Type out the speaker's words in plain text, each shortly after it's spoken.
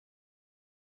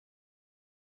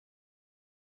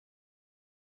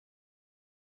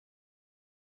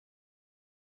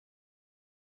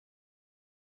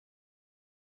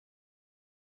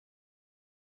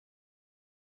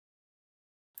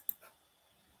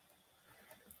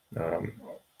Um,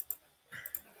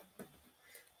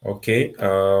 okay.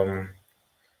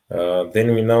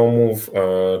 Then we now move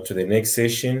to the next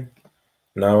session.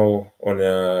 Now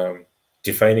on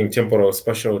defining temporal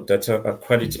spatial data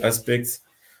quality aspects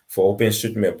for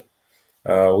OpenStreetMap,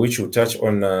 which will touch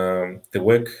on the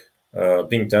work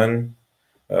being done,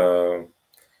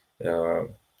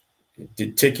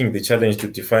 taking the challenge to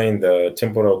define the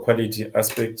temporal quality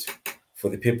aspect for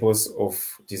the purpose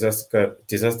of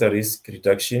disaster risk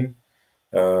reduction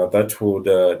that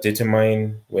would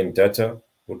determine when data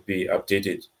would be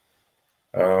updated,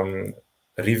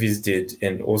 revisited,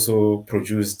 and also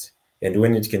produced, and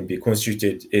when it can be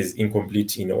constituted as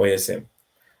incomplete in OSM.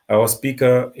 Our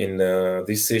speaker in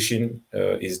this session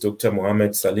is Dr.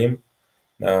 Mohammed Salim,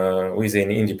 who is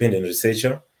an independent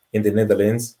researcher in the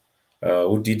Netherlands,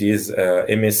 who did his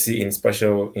MSc in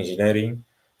spatial engineering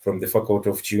from the Faculty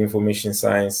of Geoinformation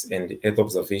Science and Earth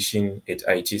Observation at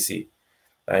ITC.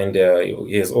 And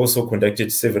he has also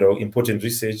conducted several important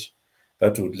research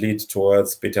that would lead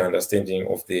towards better understanding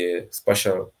of the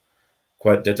spatial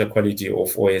data quality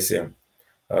of OSM.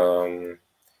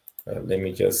 Let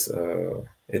me just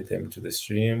add them to the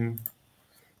stream.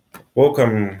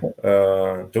 Welcome,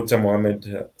 Dr.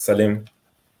 Mohammed Salim.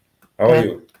 How are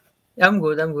you? I'm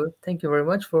good. Thank you very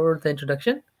much for the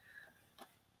introduction.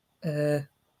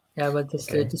 Yeah, but just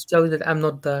tell you that I'm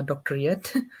not the doctor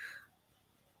yet.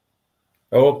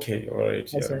 Okay, all right.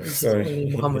 Yes, Yeah, it's sorry.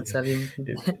 only Muhammad Salim.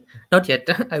 Not yet.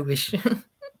 I wish.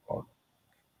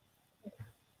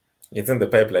 It's in the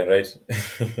pipeline, right?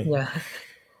 Yeah.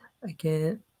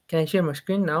 Can I share my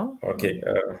screen now? Okay.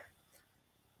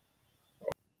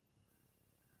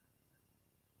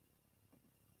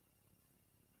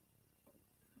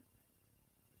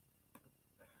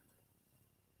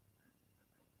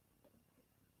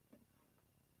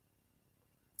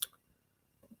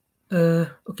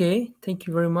 Okay. Thank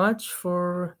you very much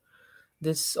for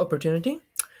this opportunity.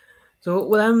 So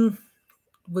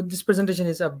what this presentation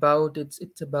is about,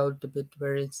 it's about a bit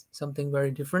it's something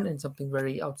very different and something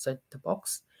very outside the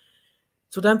box.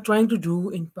 So what I'm trying to do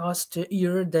in past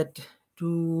year that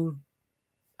to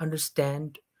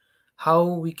understand how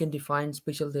we can define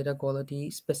spatial data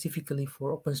quality specifically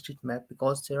for OpenStreetMap,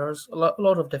 because there are a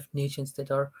lot of definitions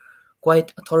that are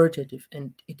quite authoritative,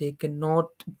 and they cannot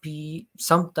be,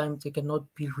 sometimes they cannot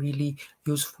be really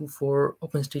useful for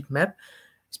OpenStreetMap,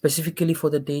 specifically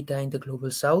for the data in the global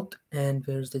south, and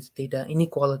there's this data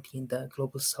inequality in the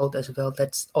global south as well.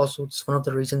 That's also one of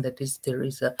the reasons that there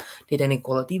is a data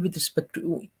inequality with respect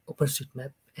to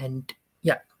OpenStreetMap. And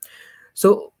yeah,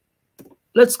 so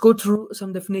let's go through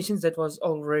some definitions that was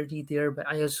already there by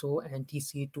ISO and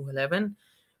TC 211.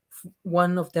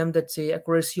 One of them that say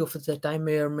accuracy of the time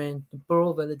measurement,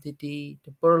 temporal validity,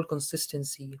 temporal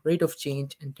consistency, rate of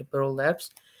change, and temporal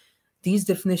lapse. These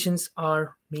definitions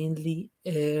are mainly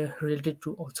related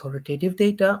to authoritative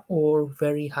data or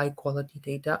very high quality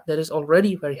data that is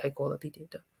already very high quality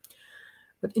data.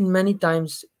 But in many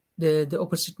times, the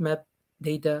OpenStreetMap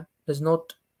data does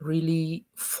not really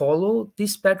follow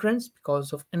these patterns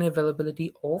because of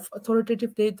unavailability of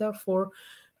authoritative data for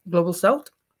global south.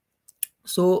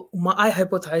 So I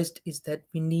hypothesized is that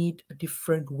we need a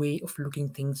different way of looking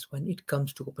things when it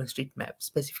comes to OpenStreetMap,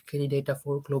 specifically data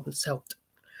for global south.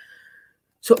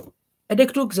 So I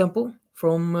take two example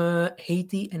from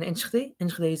Haiti and Enschede.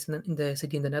 Enschede is in the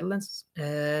city in the Netherlands.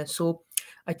 So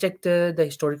I checked the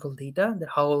historical data,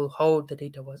 how the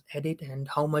data was added and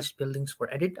how much buildings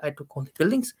were added. I took all the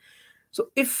buildings.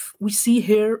 So if we see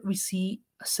here, we see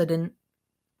a sudden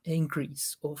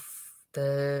increase of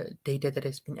the data that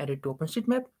has been added to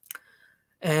OpenStreetMap,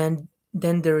 and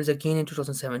then there is a gain in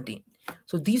 2017.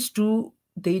 So these two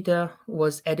data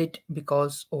was added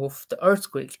because of the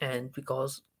earthquake and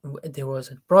because there was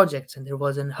a project and there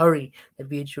was a hurry that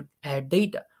we should add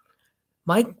data.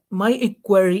 My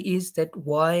query is that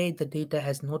why the data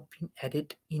has not been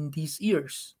added in these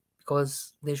years,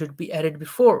 because they should be added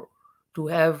before to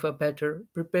have a better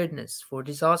preparedness for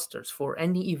disasters, for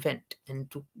any event, and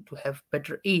to have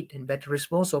better aid and better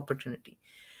response opportunity.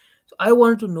 So I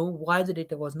wanted to know why the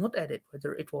data was not added,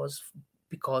 whether it was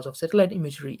because of satellite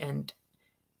imagery, and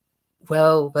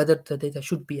well, whether the data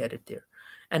should be added there.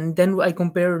 And then I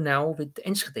compare now with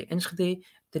Enschede. Enschede,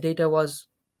 the data was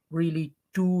really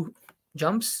two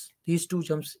jumps. These two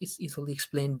jumps is easily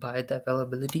explained by the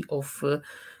availability of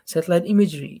satellite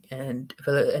imagery and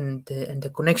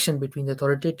the connection between the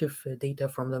authoritative data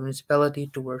from the municipality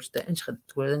towards Enschede,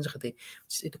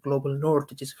 which is the global north,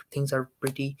 which is things are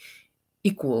pretty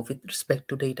equal with respect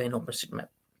to data in OpenStreetMap.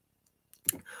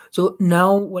 So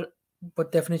now, what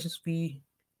definitions we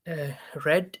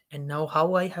read, and now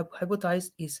how I have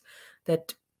hypothesized is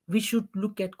that we should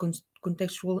look at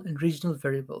contextual and regional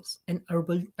variables and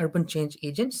urban change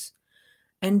agents,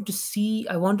 and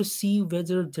I want to see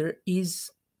whether there is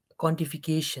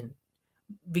quantification.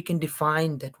 We can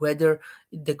define that whether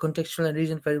the contextual and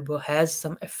regional variable has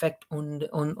some effect on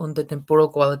the temporal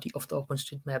quality of the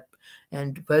OpenStreetMap,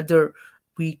 and whether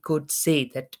we could say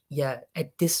that, yeah,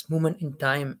 at this moment in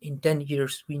time, in 10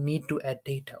 years, we need to add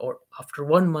data, or after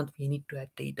 1 month, we need to add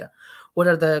data. What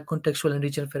are the contextual and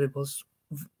regional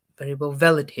variable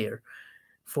valid here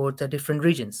for the different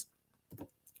regions?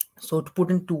 So to put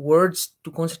into words,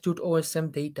 to constitute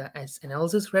OSM data as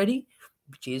analysis ready,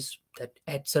 which is that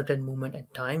at certain moment in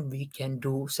time, we can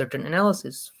do certain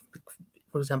analysis,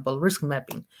 for example, risk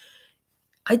mapping.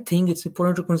 I think it's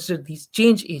important to consider these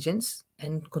change agents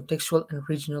and contextual and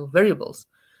regional variables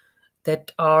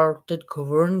that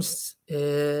governs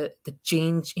the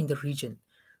change in the region.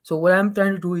 So what I'm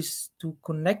trying to do is to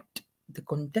connect the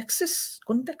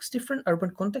different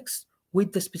urban contexts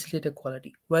with the spatial data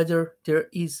quality, whether there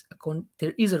is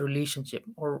a relationship,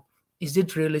 or is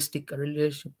it realistic, a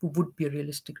relationship would be a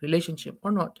realistic relationship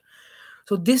or not.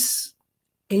 So this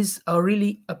is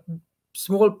really a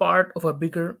small part of a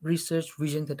bigger research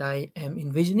vision that I am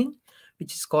envisioning,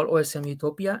 which is called OSM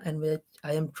Utopia, and where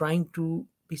I am trying to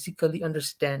basically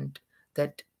understand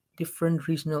that different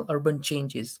regional urban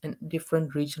changes and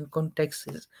different regional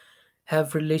contexts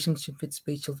have relationship with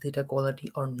spatial data quality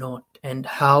or not, and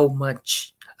how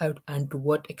much, and to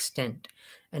what extent,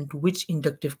 and to which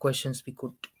inductive questions we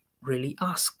could really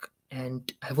ask.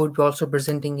 And I would be also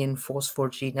presenting in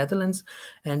FOSS4G Netherlands,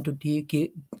 and to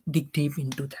dig deep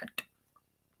into that.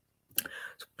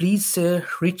 So please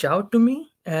reach out to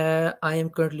me. I am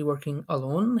currently working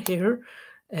alone here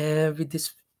with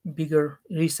this bigger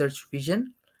research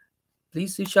vision.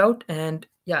 Please reach out. And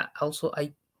yeah, also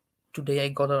today I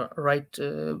got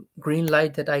a green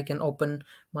light that I can open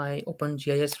my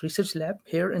OpenGIS research lab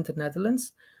here in the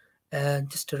Netherlands,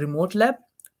 just a remote lab.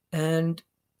 And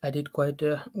I did quite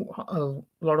a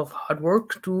lot of hard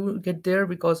work to get there,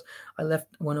 because I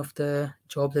left one of the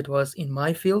jobs that was in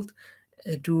my field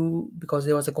because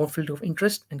there was a conflict of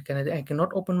interest, and I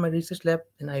cannot open my research lab,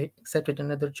 and I accepted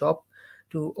another job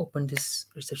to open this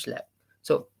research lab.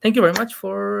 So thank you very much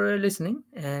for listening,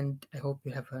 and I hope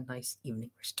you have a nice evening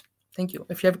rest. Thank you.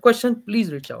 If you have a question,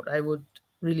 please reach out. I would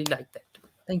really like that.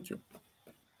 Thank you.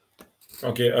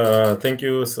 Okay, thank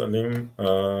you, Salim,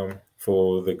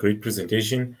 for the great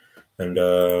presentation. And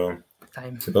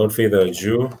without further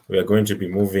ado, we are going to be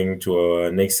moving to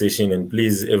our next session. And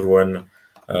please, everyone,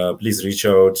 please reach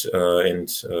out and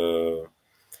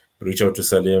reach out to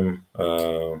Salim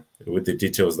with the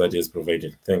details that he has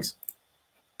provided. Thanks.